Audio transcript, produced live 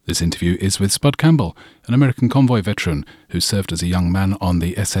This interview is with Spud Campbell, an American convoy veteran who served as a young man on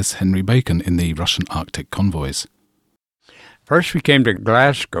the SS Henry Bacon in the Russian Arctic convoys. First we came to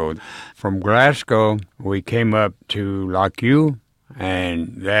Glasgow. From Glasgow we came up to Lockheed,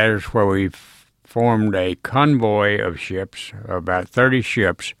 and there's where we formed a convoy of ships, about 30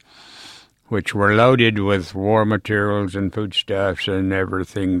 ships, which were loaded with war materials and foodstuffs and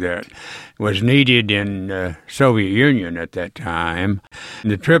everything that was needed in the Soviet Union at that time.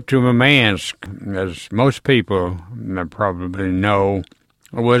 The trip to Murmansk, as most people probably know,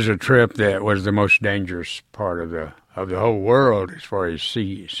 was a trip that was the most dangerous part of the whole world as far as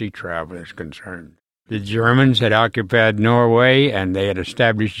sea travel is concerned. The Germans had occupied Norway, and they had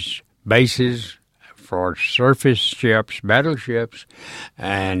established bases for surface ships, battleships,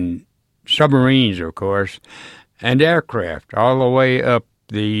 and submarines, of course, and aircraft all the way up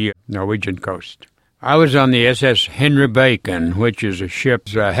the Norwegian coast. I was on the SS Henry Bacon, which is a ship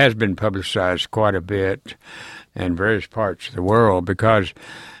that has been publicized quite a bit in various parts of the world because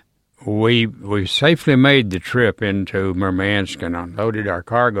we safely made the trip into Murmansk and unloaded our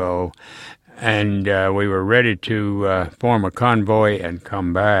cargo, and we were ready to form a convoy and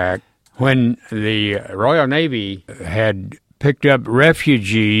come back. When the Royal Navy had picked up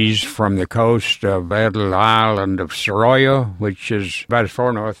refugees from the coast of the little island of Soroya, which is about as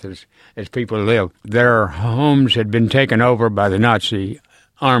far north as people live. Their homes had been taken over by the Nazi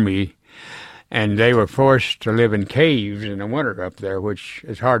army, and they were forced to live in caves in the winter up there, which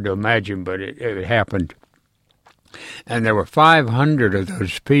is hard to imagine, but it happened. And there were 500 of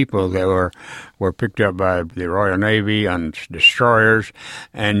those people that were picked up by the Royal Navy on destroyers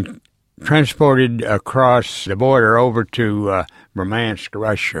and transported across the border over to Murmansk,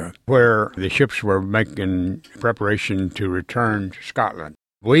 Russia, where the ships were making preparation to return to Scotland.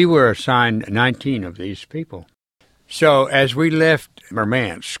 We were assigned 19 of these people. So as we left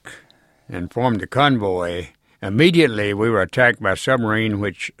Murmansk and formed the convoy, immediately we were attacked by a submarine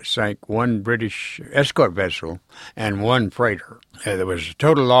which sank one British escort vessel and one freighter. There was a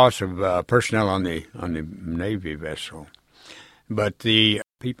total loss of personnel on the Navy vessel. But the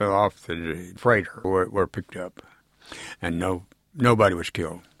people off the freighter were picked up, and nobody was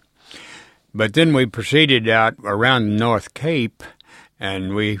killed. But then we proceeded out around the North Cape,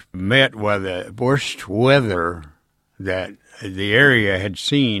 and we met with the worst weather that the area had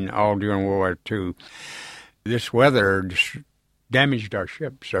seen all during World War II. This weather damaged our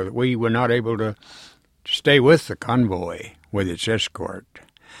ship so that we were not able to stay with the convoy with its escort.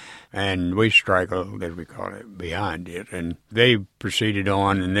 And we straggled, as we call it, behind it. And they proceeded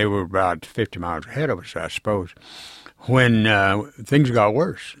on, and they were about 50 miles ahead of us, I suppose, when things got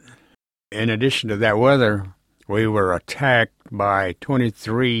worse. In addition to that weather, we were attacked by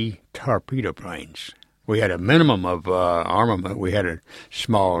 23 torpedo planes. We had a minimum of armament. We had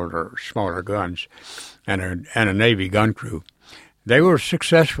smaller guns and a Navy gun crew. They were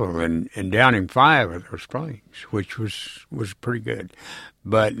successful in downing 5 of those planes, which was pretty good.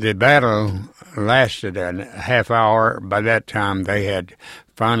 But the battle lasted a half hour. By that time, they had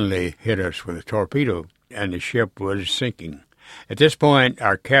finally hit us with a torpedo, and the ship was sinking. At this point,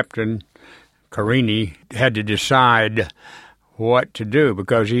 our captain, Carini, had to decide what to do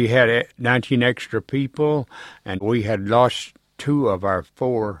because he had 19 extra people, and we had lost 2 of our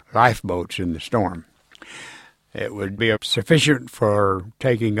 4 lifeboats in the storm. It would be sufficient for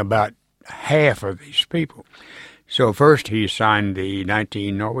taking about half of these people. So first he assigned the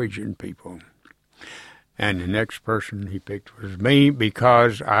 19 Norwegian people. And the next person he picked was me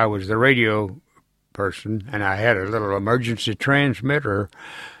because I was the radio person and I had a little emergency transmitter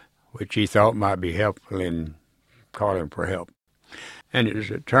which he thought might be helpful in calling for help. And as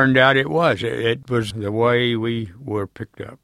it turned out, it was. It was the way we were picked up.